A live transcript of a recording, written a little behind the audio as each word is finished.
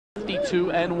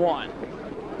52-1.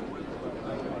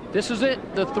 This is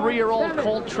it, the 3-year-old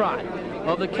colt Trot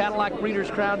of the Cadillac Breeders'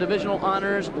 Crown Divisional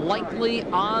Honors, likely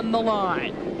on the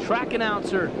line. Track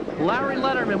announcer Larry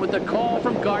Letterman with the call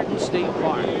from Garden State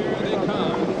Park. Here they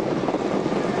come.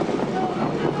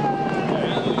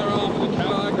 And they're off the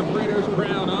Cadillac Breeders'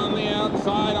 Crown on the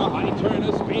outside. A high turn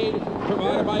of speed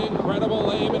provided by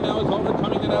Incredible Abe, and now is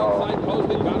overcoming an outside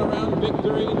post and got around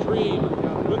Victory Dream.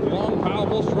 With long,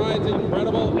 powerful strides,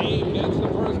 Incredible Abe gets the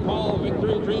first call.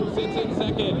 Victory Dream sits in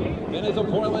second. Then is a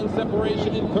 4-length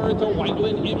separation in third to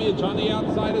Whiteland Image. On the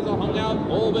outside is a hung-out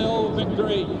Bullville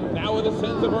Victory. Now with a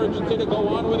sense of urgency to go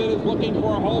on with it, is looking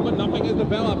for a hole, but nothing has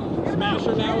developed.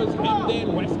 Smasher now is hemmed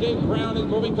in. Westgate Crown is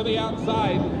moving to the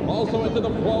outside. Also into the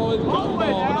flow is Jumbo.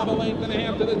 Another length and a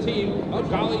half to the team of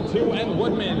Golly 2 and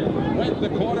Woodman. Went the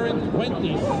quarter in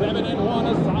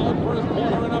 27-1. A solid first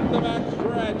quarter and up the back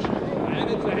stretch. And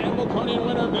it's the Hamiltonian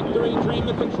winner, Victory Dream,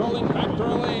 the controlling factor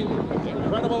lane.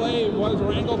 Incredible Abe was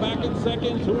wrangled back in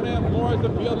second. 2.5 more as the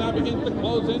field now begins to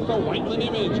close into Whiteland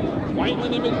Image.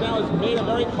 Whiteland Image now has made a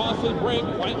very costly break.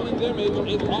 Whiteland Image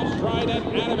is off stride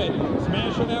and out of it.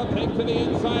 Smasher now takes to the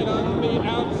inside. On the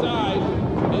outside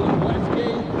is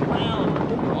Westgate Crown.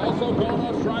 Also going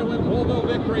off stride with Bullville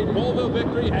Victory. Bullville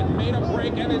Victory has made a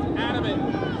break and is out of it.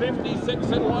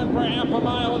 56-1 for half a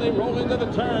mile, and they roll into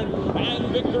the turn. And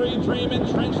Victory Dream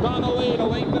entrenched on the lead. A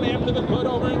length and a half to the good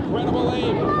over Incredible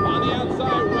Abe. On the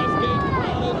outside, Westgate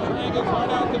Crown is trying his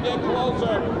heart out to get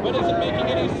closer, but isn't making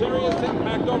any serious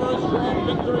impact over a strong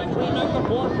Victory Dream at the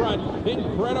forefront.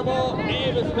 Incredible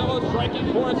Abe is still a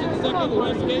striking force in second.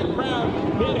 Westgate Crown.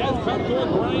 It has come to a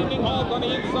grinding halt on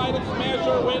the inside of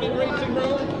Smasher, waiting racing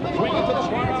room. Swinging to the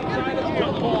far outside of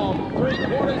Gumball.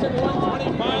 3/4 and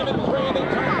 125 and 3. They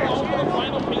turn home for the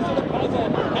final piece of the puzzle.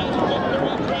 As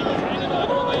Victory Dream is hanging on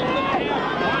to a length and a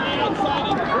half. On the outside,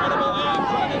 Incredible Abe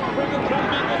trying to bring a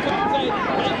tremendous upset.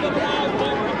 And the last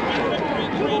one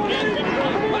between Victory Dream and Victory.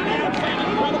 On the outside,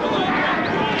 Incredible Abe.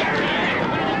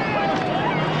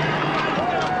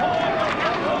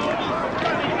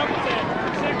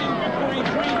 Second Victory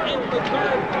Dream in the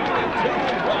third.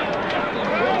 2-1.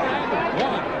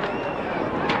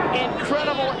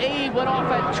 Incredible Abe went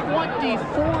off at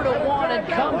 24-1 and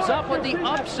comes up with the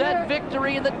upset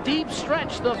victory in the deep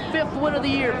stretch, the 5th win of the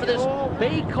year for this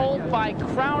bay colt by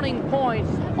Crowning Point,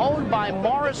 owned by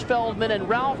Morris Feldman and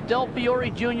Ralph Del Fiore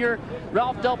Jr.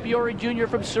 Ralph Del Fiore Jr.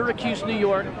 from Syracuse, New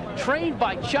York, trained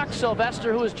by Chuck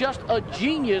Sylvester, who is just a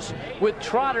genius with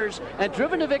trotters, and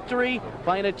driven to victory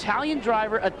by an Italian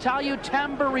driver, Italo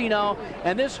Tamborrino.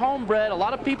 And this homebred, a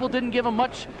lot of people didn't give him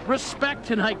much respect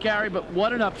tonight, Gary, but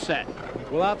what an upset.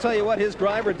 Well, I'll tell you what his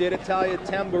driver did, Italo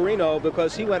Tamborrino,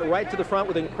 because he went right to the front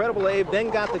with Incredible Abe, then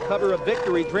got the cover of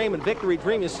Victory Dream. And Victory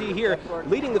Dream, you see here,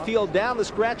 leading the field down the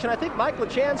stretch. And I think Mike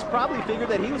LaChance probably figured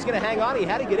that he was going to hang on. He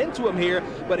had to get into him here.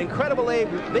 But Incredible Abe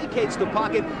vacates the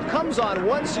pocket, comes on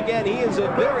once again. He is a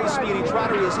very speedy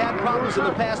trotter. He has had problems in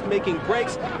the past making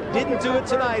breaks. Didn't do it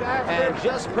tonight. And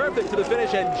just perfect to the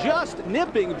finish and just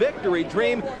nipping Victory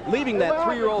Dream, leaving that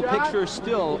 3-year-old picture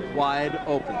still wide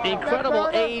open. Incredible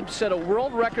Abe set a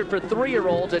world record for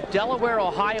 3-year-olds at Delaware,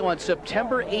 Ohio on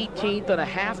September 18th on a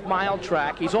half-mile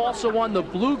track. He's also won the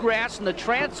Bluegrass and the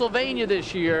Transylvania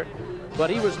this year,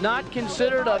 but he was not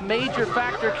considered a major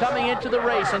factor coming into the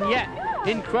race, and yet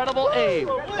Incredible Abe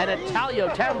and Italo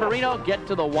Tamborrino get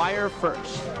to the wire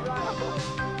first.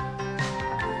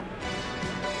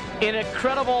 An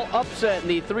incredible upset in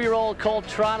the 3-year-old colt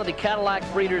Trot of the Cadillac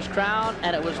Breeders' Crown,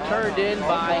 and it was turned in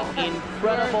by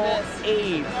Incredible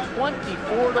Abe.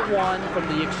 24-1 from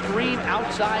the extreme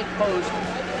outside post.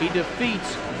 He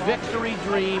defeats Victory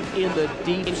Dream in the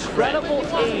deep stretch. Incredible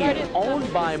Abe,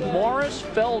 owned by Morris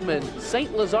Feldman,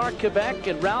 St. Lazare, Quebec,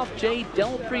 and Ralph J.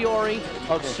 Del Fiore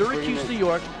of Syracuse, New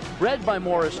York. Bred by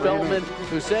Morris Feldman,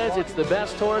 who says it's the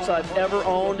best horse I've ever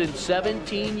owned in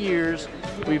 17 years.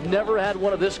 We've never had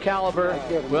one of this caliber.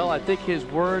 Well, I think his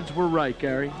words were right,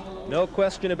 Gary. No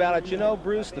question about it. You know,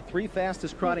 Bruce, the 3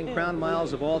 fastest trotting crown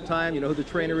miles of all time, you know who the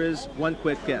trainer is? One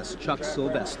quick guess, Chuck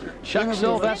Sylvester. Chuck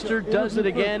Sylvester does it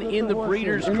again in the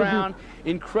Breeders' Crown.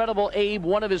 Incredible Abe,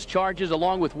 one of his charges,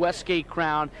 along with Westgate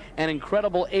Crown, and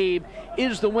Incredible Abe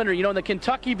is the winner. You know, in the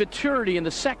Kentucky Futurity in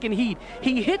the second heat,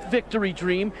 he hit Victory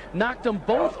Dream, knocked them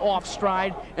both off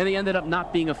stride, and they ended up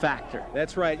not being a factor.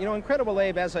 That's right. You know, Incredible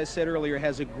Abe, as I said earlier,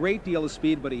 has a great deal of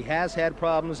speed, but he has had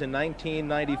problems in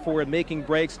 1994 in making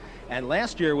breaks, and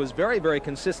last year was very, very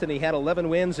consistent. He had 11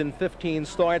 wins in 15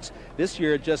 starts. This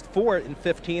year, just 4 in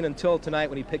 15 until tonight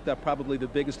when he picked up probably the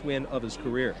biggest win of his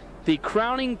career. The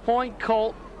Crowning Point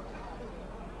colt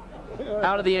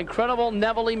out of the incredible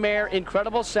Neville mare,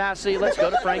 Incredible Sassy. Let's go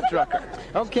to Frank Drucker.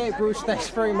 Okay, Bruce, thanks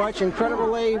very much.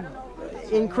 Incredible Abe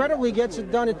incredibly gets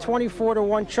it done at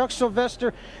 24-1. Chuck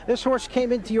Sylvester, this horse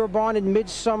came into your barn in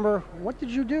midsummer. What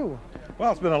did you do?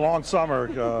 Well, it's been a long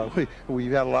summer.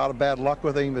 We've had a lot of bad luck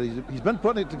with him, but he's been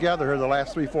putting it together here the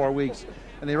last 3-4 weeks.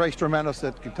 And he raced tremendous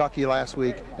at Kentucky last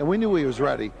week, and we knew he was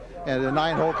ready. And the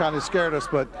 9-hole kind of scared us,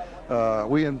 but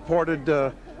we imported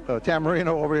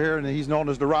Tamborrino over here, and he's known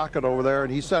as the Rocket over there,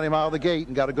 and he sent him out of the gate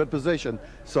and got a good position.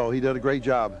 So he did a great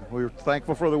job. We were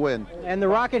thankful for the win. And the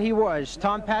Rocket he was.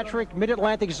 Tom Patrick,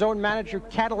 Mid-Atlantic Zone Manager,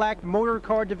 Cadillac Motor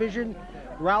Car Division.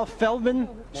 Ralph Feldman,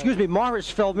 excuse me,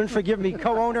 Morris Feldman, forgive me,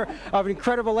 co-owner of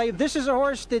Incredible Abe. This is a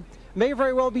horse that may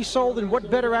very well be sold, and what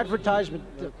better advertisement?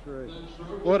 That's right.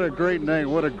 What a great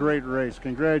name, what a great race.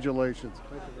 Congratulations.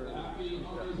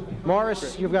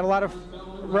 Morris, you've got a lot of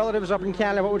relatives up in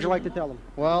Canada. What would you like to tell them?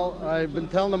 Well, I've been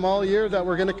telling them all year that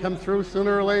we're going to come through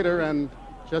sooner or later, and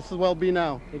just as well be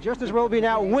now. It just as well be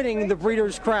now winning the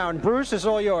Breeders' Crown. Bruce, it's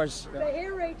all yours.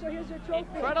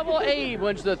 Incredible Abe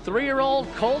wins the 3-year-old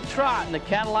Colt Trot in the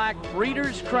Cadillac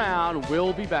Breeders' Crown.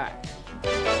 We'll be back.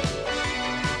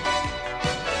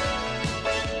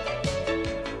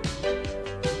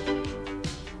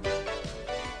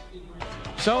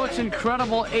 So it's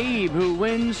Incredible Abe who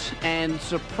wins and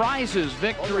surprises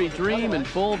Victory Dream and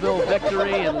Bullville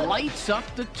Victory and lights up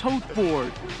the tote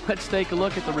board. Let's take a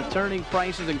look at the returning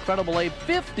prices. Incredible Abe,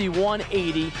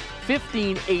 $51.80,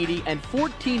 $15.80, and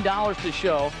 $14 to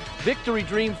show. Victory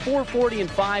Dream, $4.40 and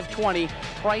 $5.20.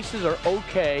 Prices are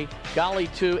okay. Golly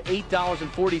 2,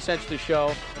 $8.40 to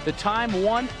show. The time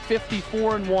 1,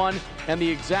 54-1, and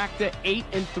the exacta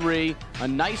 8-3. A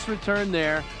nice return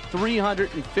there,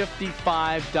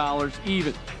 $355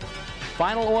 even.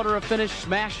 Final order of finish,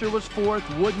 Smasher was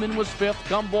 4th, Woodman was 5th,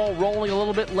 Gumball rolling a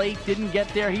little bit late, didn't get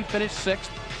there, he finished 6th.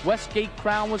 Westgate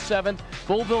Crown was 7th,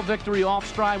 Bullville Victory off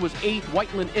stride was 8th,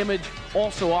 Whiteland Image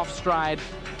also off stride,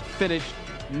 finished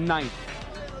 9th.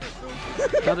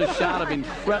 Another shot of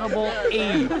Incredible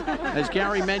Abe. As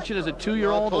Gary mentioned, as a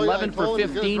 2-year-old, 11 for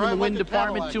 15 in the win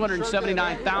department,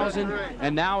 $279,000.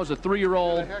 And now as a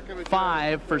 3-year-old,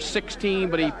 5 for 16.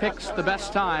 But he picks the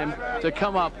best time to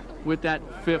come up with that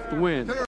 5th win.